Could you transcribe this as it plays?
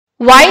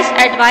Wise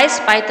advice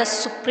by the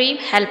Supreme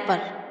Helper.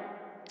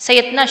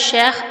 Sayyidina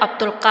Sheikh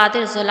Abdul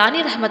Qadir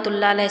Jilani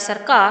Rahmatullah alayhi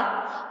Sarkar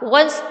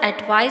once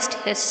advised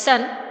his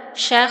son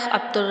Sheikh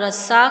Abdul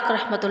Razzaq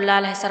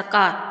Rahmatullah alayhi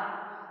Sarkar,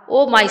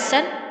 "O my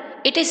son,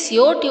 it is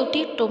your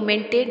duty to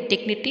maintain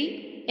dignity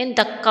in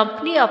the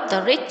company of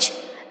the rich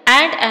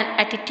and an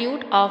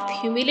attitude of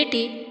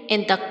humility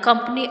in the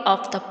company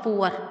of the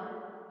poor.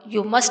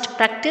 You must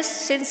practice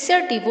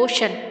sincere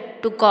devotion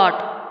to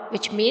God,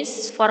 which means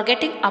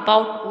forgetting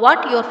about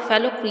what your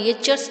fellow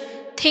creatures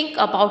think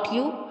about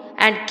you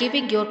and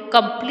giving your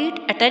complete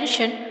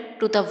attention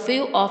to the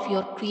view of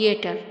your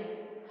Creator.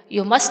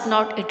 You must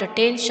not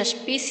entertain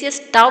suspicious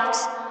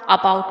doubts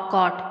about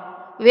God,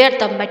 where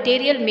the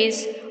material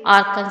means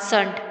are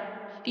concerned.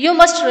 You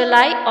must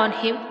rely on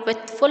Him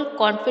with full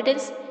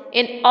confidence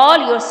in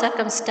all your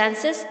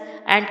circumstances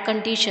and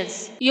conditions.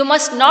 You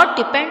must not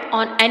depend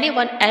on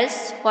anyone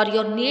else for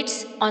your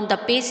needs on the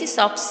basis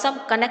of some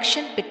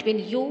connection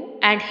between you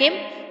and Him,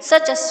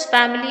 such as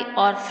family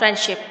or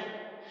friendship.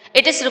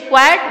 It is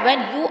required when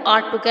you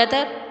are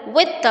together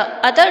with the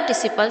other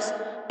disciples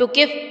to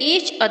give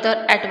each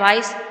other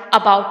advice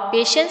about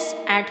patience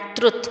and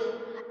truth.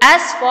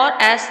 As far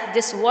as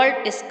this world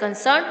is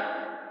concerned,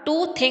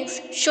 two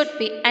things should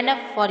be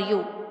enough for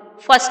you.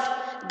 First,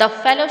 the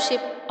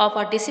fellowship of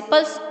our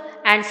disciples,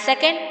 and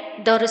second,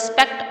 the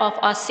respect of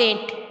our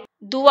saint."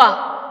 दुआ,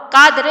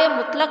 कादरे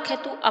मुतलक है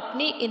तू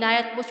अपनी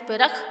इनायत मुझ पे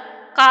रख,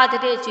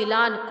 कादरे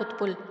जिलान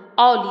कुतुबुल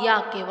औलिया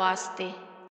के वास्ते।